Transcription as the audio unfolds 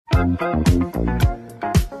Okay,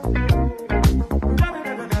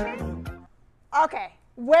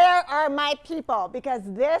 where are my people? Because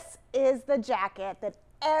this is the jacket that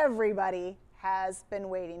everybody has been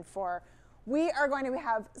waiting for. We are going to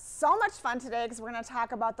have so much fun today because we're going to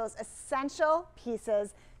talk about those essential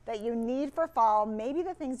pieces that you need for fall, maybe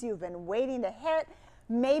the things you've been waiting to hit,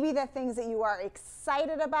 maybe the things that you are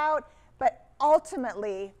excited about, but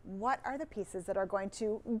ultimately, what are the pieces that are going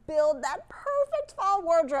to build that perfect fall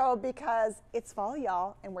wardrobe, because it's fall,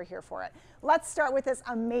 y'all, and we're here for it. Let's start with this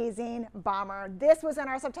amazing bomber. This was in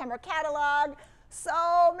our September catalog.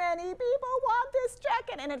 So many people want this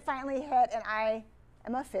jacket, and it finally hit, and I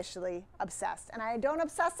am officially obsessed. And I don't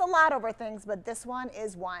obsess a lot over things, but this one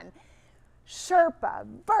is one. Sherpa,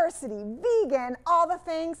 varsity, vegan, all the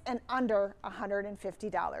things, and under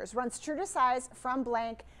 $150. Runs true to size from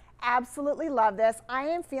blank. Absolutely love this. I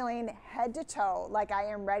am feeling head to toe like I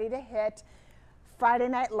am ready to hit Friday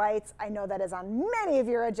Night Lights. I know that is on many of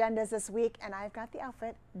your agendas this week, and I've got the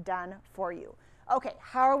outfit done for you. Okay,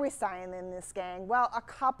 how are we styling this, gang? Well, a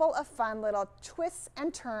couple of fun little twists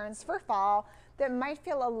and turns for fall that might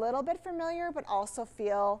feel a little bit familiar, but also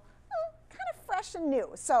feel kind of fresh and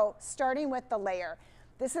new. So starting with the layer.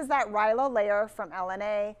 This is that Rilo layer from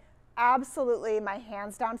LNA. Absolutely my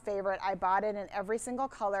hands down favorite. I bought it in every single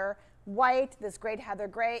color. White, this great heather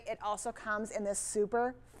gray. It also comes in this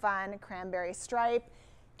super fun cranberry stripe.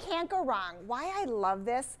 Can't go wrong. Why I love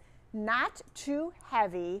this, not too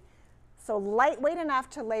heavy, so lightweight enough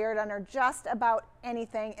to layer it under just about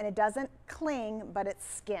anything, and it doesn't cling, but it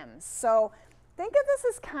skims. So think of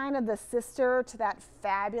this as kind of the sister to that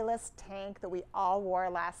fabulous tank that we all wore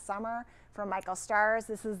last summer from Michael Stars.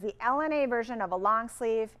 This is the LNA version of a long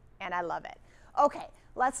sleeve, and I love it. Okay,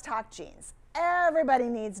 let's talk jeans. Everybody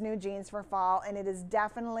needs new jeans for fall, and it is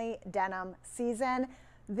definitely denim season.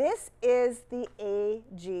 This is the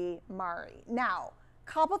AG Mari. Now,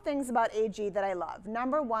 couple things about AG that I love.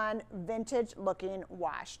 Number one, vintage looking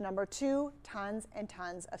wash. Number two, tons and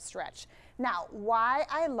tons of stretch. Now, why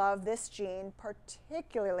I love this jean,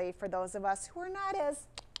 particularly for those of us who are not as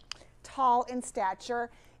tall in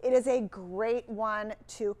stature, it is a great one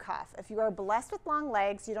to cuff. If you are blessed with long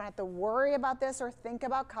legs, you don't have to worry about this or think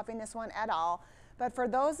about cuffing this one at all. But for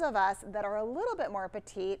those of us that are a little bit more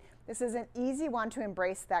petite, this is an easy one to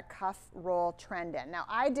embrace that cuff roll trend in. Now,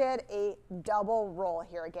 I did a double roll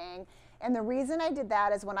here, gang. And the reason I did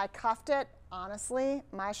that is when I cuffed it, honestly,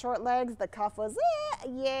 my short legs, the cuff was,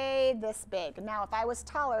 yay, this big. Now, if I was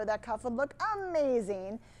taller, that cuff would look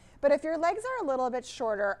amazing. But if your legs are a little bit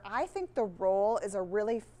shorter, I think the roll is a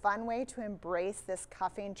really fun way to embrace this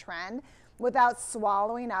cuffing trend without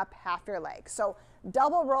swallowing up half your leg. So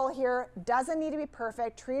double roll here, doesn't need to be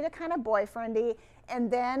perfect, treat it kind of boyfriendy,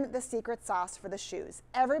 and then the secret sauce for the shoes.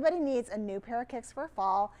 Everybody needs a new pair of kicks for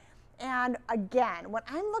fall. And again, when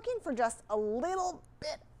I'm looking for just a little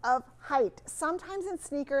bit of height, sometimes in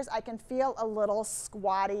sneakers I can feel a little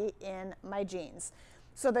squatty in my jeans.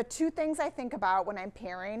 So the two things I think about when I'm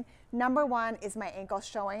pairing, number one is my ankle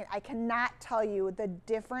showing. I cannot tell you the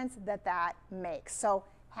difference that that makes. So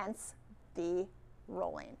hence the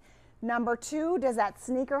rolling. Number two, does that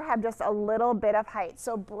sneaker have just a little bit of height?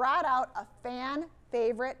 So brought out a fan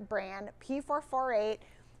favorite brand, P448,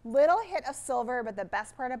 little hit of silver, but the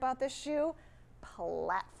best part about this shoe,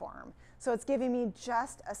 platform. So it's giving me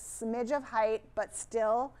just a smidge of height, but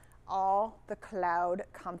still all the cloud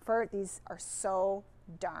comfort. These are so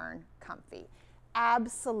darn comfy.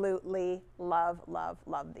 Absolutely love, love,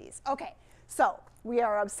 love these. Okay, so we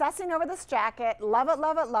are obsessing over this jacket. Love it,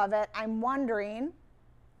 love it, love it. I'm wondering,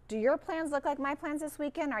 do your plans look like my plans this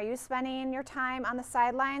weekend? Are you spending your time on the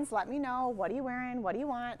sidelines? Let me know. What are you wearing? What do you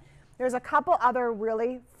want? There's a couple other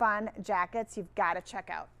really fun jackets you've got to check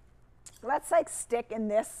out. Let's stick in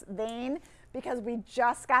this vein because we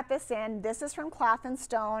just got this in. This is from Cloth &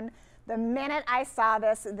 Stone. The minute I saw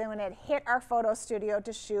this, then when it hit our photo studio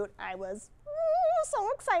to shoot, I was so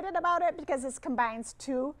excited about it because this combines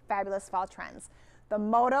two fabulous fall trends, the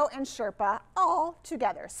Moto and Sherpa all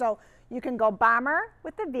together. So you can go bomber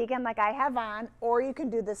with the vegan like I have on, or you can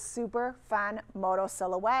do this super fun Moto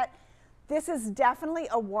silhouette. This is definitely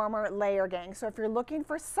a warmer layer, gang. So if you're looking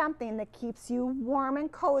for something that keeps you warm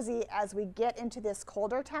and cozy as we get into this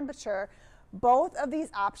colder temperature, both of these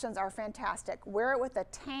options are fantastic. Wear it with a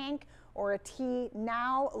tank or a tee.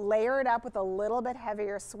 Now layer it up with a little bit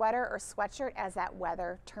heavier sweater or sweatshirt as that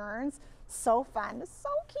weather turns. So fun, so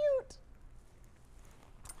cute.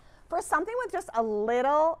 For something with just a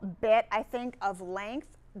little bit, I think, of length,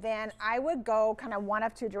 then I would go kind of one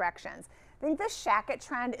of two directions. I think the shacket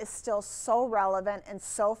trend is still so relevant and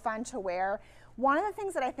so fun to wear. One of the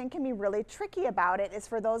things that I think can be really tricky about it is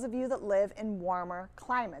for those of you that live in warmer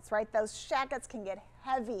climates, right? Those jackets can get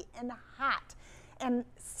heavy and hot and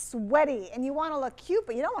sweaty, and you want to look cute,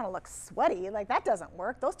 but you don't want to look sweaty. Like, that doesn't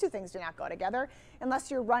work. Those two things do not go together unless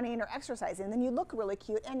you're running or exercising. Then you look really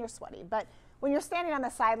cute and you're sweaty. But when you're standing on the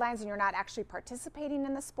sidelines and you're not actually participating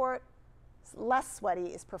in the sport, less sweaty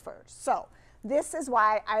is preferred. So this is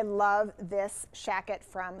why I love this jacket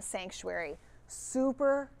from Sanctuary.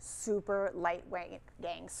 Super, super lightweight,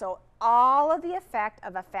 gang. So all of the effect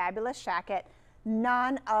of a fabulous jacket,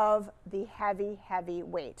 none of the heavy, heavy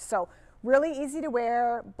weight. So really easy to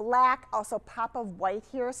wear, black, also pop of white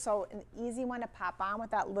here, so an easy one to pop on with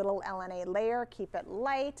that little LNA layer, keep it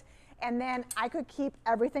light. And then I could keep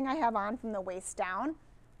everything I have on from the waist down.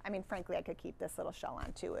 I mean, frankly, I could keep this little shell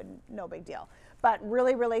on too, and no big deal. But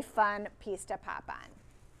really, really fun piece to pop on.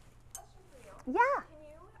 Question for you. Yeah. Can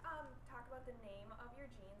you talk about the name of your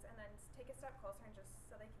jeans and then take a step closer and just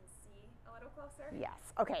so they can see a little closer?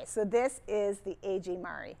 Yes. Okay, so this is the AG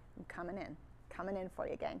Mari. I'm coming in for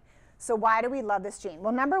you, gang. So why do we love this jean?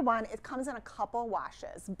 Well, number one, it comes in a couple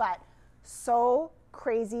washes, but so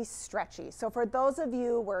crazy stretchy. So for those of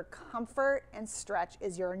you where comfort and stretch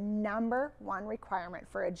is your number one requirement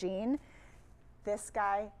for a jean, this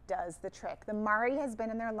guy does the trick. The Mari has been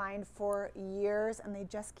in their line for years, and they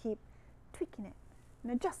just keep tweaking it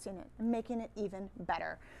and adjusting it and making it even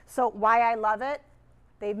better. So why I love it,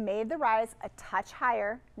 they've made the rise a touch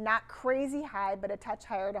higher, not crazy high, but a touch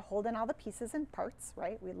higher to hold in all the pieces and parts,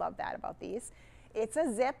 right? We love that about these. It's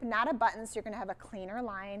a zip, not a button, so you're gonna have a cleaner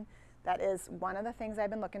line. That is one of the things I've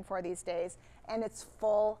been looking for these days. And it's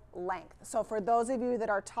full length. So for those of you that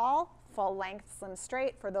are tall, full length, slim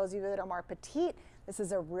straight. For those of you that are more petite, this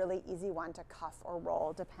is a really easy one to cuff or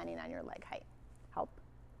roll depending on your leg height. Help?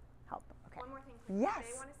 Help, okay. One more thing, please. Yes.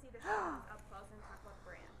 They want to see the jeans up close and talk about the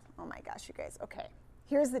brand. Oh my gosh, you guys, okay.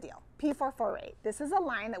 Here's the deal, P448. This is a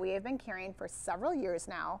line that we have been carrying for several years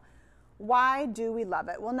now. Why do we love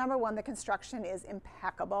it? Well, number one, the construction is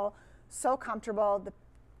impeccable, so comfortable. The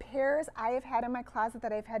pairs I have had in my closet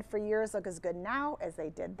that I've had for years look as good now as they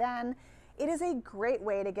did then. It is a great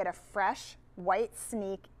way to get a fresh white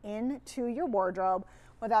sneak into your wardrobe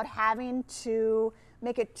without having to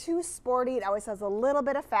make it too sporty. It always has a little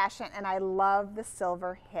bit of fashion, and I love the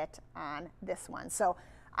silver hit on this one. So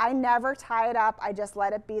I never tie it up. I just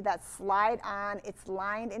let it be that slide on. It's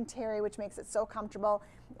lined in terry, which makes it so comfortable.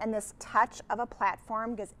 And this touch of a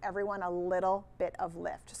platform gives everyone a little bit of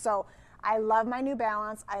lift. So I love my New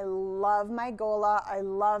Balance. I love my Gola. I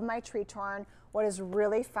love my Tree Torn. What is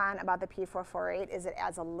really fun about the P448 is it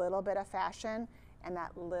adds a little bit of fashion and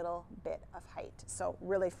that little bit of height. So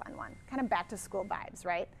really fun one. Kind of back to school vibes,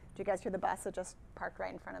 right? Do you guys hear the bus that just parked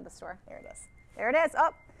right in front of the store? There it is. There it is.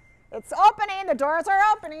 Oh. It's opening, the doors are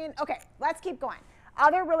opening. Okay, let's keep going.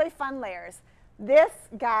 Other really fun layers. This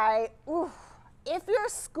guy, ooh, if your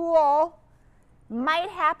school might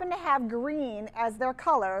happen to have green as their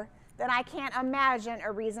color, then I can't imagine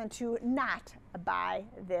a reason to not buy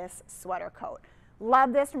this sweater coat.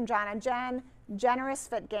 Love this from John and Jen, generous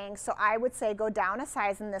fit, gang. So I would say go down a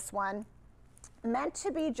size in this one. Meant to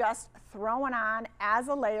be just thrown on as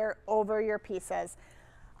a layer over your pieces.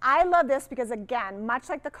 I love this because, again, much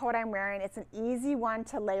like the coat I'm wearing, it's an easy one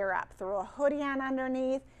to layer up. Throw a hoodie on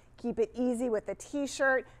underneath, keep it easy with a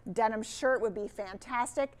t-shirt. Denim shirt would be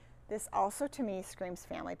fantastic. This also, to me, screams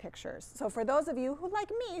family pictures. So for those of you who, like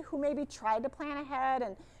me, who maybe tried to plan ahead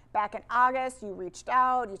and back in August, you reached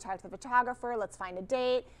out, you talked to the photographer, let's find a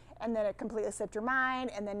date, and then it completely slipped your mind,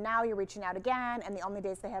 and then now you're reaching out again, and the only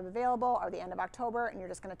days they have available are the end of October, and you're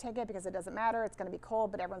just gonna take it because it doesn't matter, it's gonna be cold,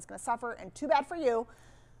 but everyone's gonna suffer, and too bad for you.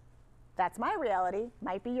 That's my reality,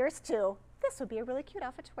 might be yours too. This would be a really cute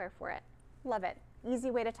outfit to wear for it. Love it.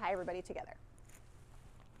 Easy way to tie everybody together.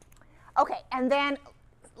 Okay, and then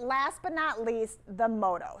last but not least, the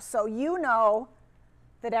moto. So you know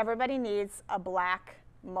that everybody needs a black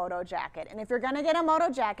moto jacket. And if you're gonna get a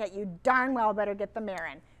moto jacket, you darn well better get the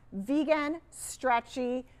Marin. Vegan,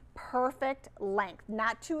 stretchy, perfect length.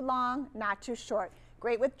 Not too long, not too short.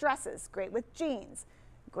 Great with dresses, great with jeans.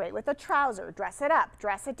 Great with a trouser, dress it up,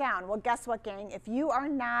 dress it down. Well, guess what, gang? If you are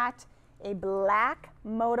not a black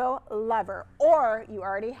moto lover, or you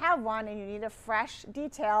already have one and you need a fresh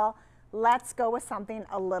detail, let's go with something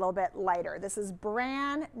a little bit lighter. This is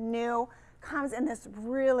brand new, comes in this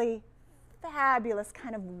really fabulous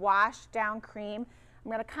kind of washed down cream.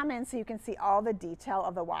 I'm gonna come in so you can see all the detail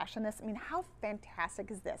of the wash in this. I mean, how fantastic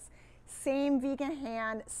is this? Same vegan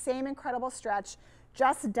hand, same incredible stretch.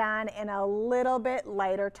 just done in a little bit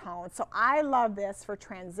lighter tone. So I love this for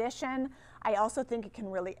transition. I also think it can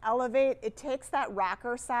really elevate. It takes that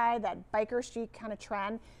rocker side, that biker chic kind of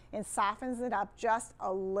trend, and softens it up just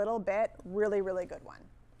a little bit. Really, really good one.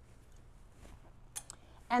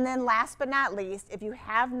 And then last but not least, if you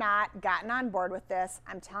have not gotten on board with this,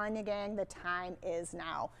 I'm telling you, gang, the time is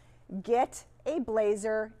now. Get a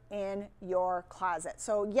blazer in your closet.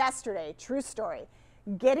 So yesterday, true story,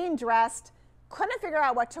 getting dressed, couldn't figure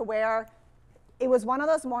out what to wear. It was one of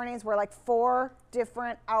those mornings where like 4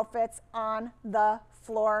 different outfits on the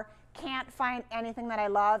floor. Can't find anything that I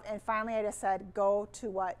love. And finally I just said, go to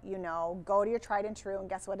what you know. Go to your tried and true. And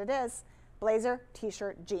guess what it is? Blazer,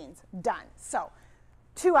 t-shirt, jeans. Done. So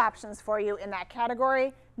 2 options for you in that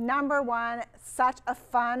category. Number 1, such a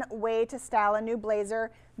fun way to style a new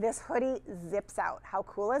blazer. This hoodie zips out. How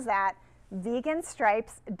cool is that? Vegan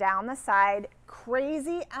stripes down the side,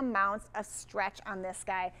 crazy amounts of stretch on this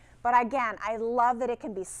guy. But again, I love that it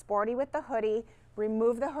can be sporty with the hoodie.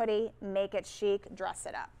 Remove the hoodie, make it chic, dress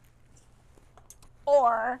it up.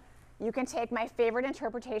 Or you can take my favorite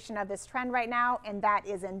interpretation of this trend right now, and that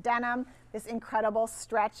is in denim. This incredible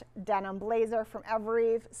stretch denim blazer from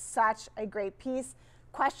Evereve, such a great piece.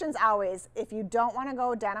 Questions always, if you don't want to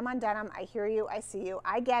go denim on denim, I hear you, I see you,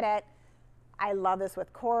 I get it. I love this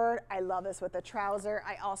with cord. I love this with a trouser.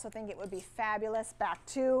 I also think it would be fabulous back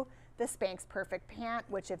to the Spanx Perfect pant,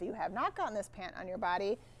 which if you have not gotten this pant on your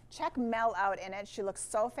body, check Mel out in it. She looks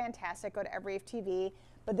so fantastic. Go to Evereve TV.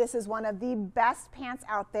 But this is one of the best pants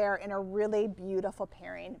out there in a really beautiful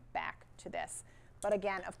pairing back to this. But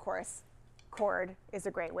again, of course, cord is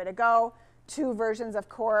a great way to go. 2 versions of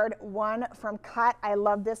cord, one from Cut. I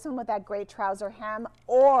love this one with that great trouser hem,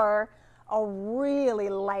 or a really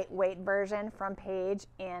lightweight version from Paige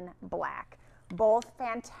in black. Both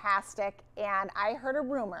fantastic, and I heard a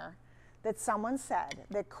rumor that someone said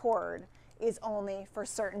that cord is only for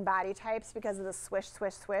certain body types because of the swish,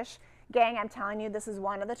 swish, swish. Gang, I'm telling you, this is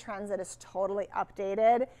one of the trends that is totally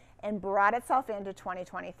updated and brought itself into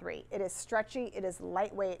 2023. It is stretchy, it is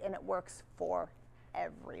lightweight, and it works for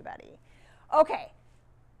everybody. Okay.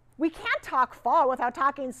 We can't talk fall without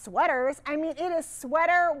talking sweaters. I mean, it is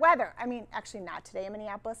sweater weather. I mean, actually not today in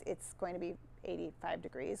Minneapolis. It's going to be 85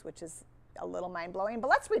 degrees, which is a little mind-blowing. But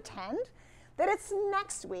let's pretend that it's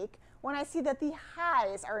next week when I see that the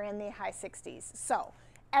highs are in the high 60s. So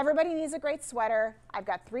everybody needs a great sweater. I've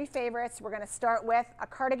got 3 favorites. We're going to start with a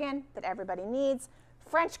cardigan that everybody needs.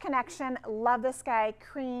 French Connection. Love this guy.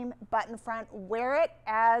 Cream, button front. Wear it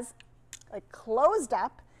as like closed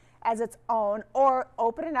up as its own, or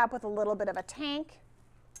open it up with a little bit of a tank.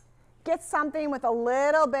 Get something with a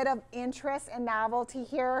little bit of interest and novelty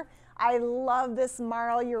here. I love this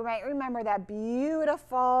marl. You might remember that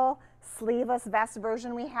beautiful sleeveless vest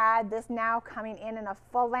version we had. This now coming in a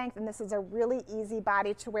full length, and this is a really easy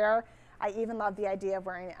body to wear. I even love the idea of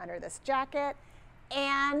wearing it under this jacket.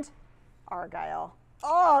 And Argyle.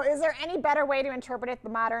 Oh, is there any better way to interpret the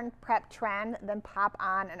modern prep trend than pop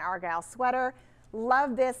on an Argyle sweater?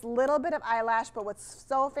 Love this little bit of eyelash, but what's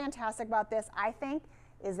so fantastic about this, I think,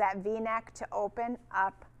 is that V-neck to open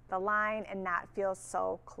up the line and not feel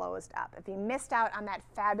so closed up. If you missed out on that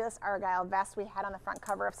fabulous Argyle vest we had on the front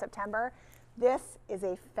cover of September, this is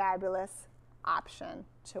a fabulous option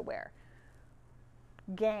to wear.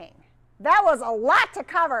 Gang, that was a lot to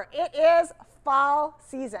cover. It is fall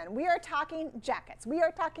season. We are talking jackets. We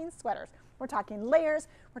are talking sweaters. We're talking layers.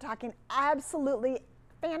 We're talking absolutely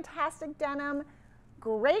fantastic denim,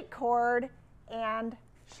 great cord, and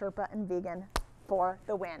Sherpa and vegan for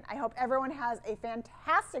the win. I hope everyone has a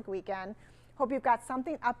fantastic weekend. Hope you've got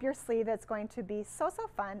something up your sleeve that's going to be so, so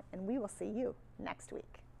fun, and we will see you next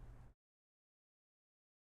week.